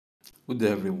Good day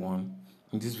everyone.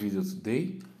 In this video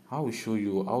today, I will show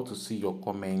you how to see your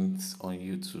comments on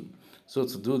YouTube. So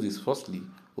to do this, firstly,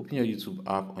 open your YouTube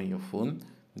app on your phone.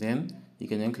 Then you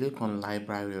can then click on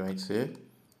library right here,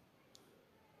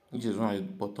 which is right at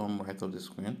the bottom right of the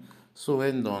screen. So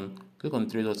when done, click on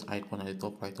three dots icon at the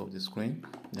top right of the screen.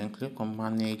 Then click on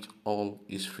manage all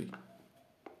history.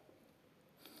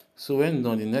 So when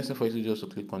done, the next thing for you to do is to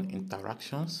click on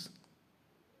interactions.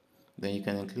 Then you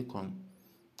can then click on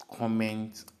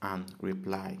comments and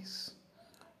replies.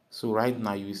 So right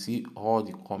now you see all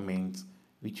the comments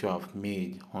which you have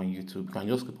made on YouTube. You can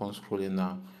just keep on scrolling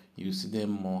now. You see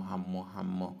them more and more and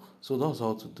more. So that's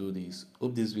how to do this.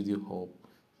 Hope this video helped.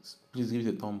 Please give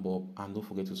it a thumb up and don't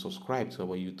forget to subscribe to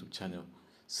our YouTube channel.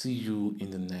 See you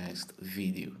in the next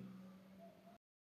video.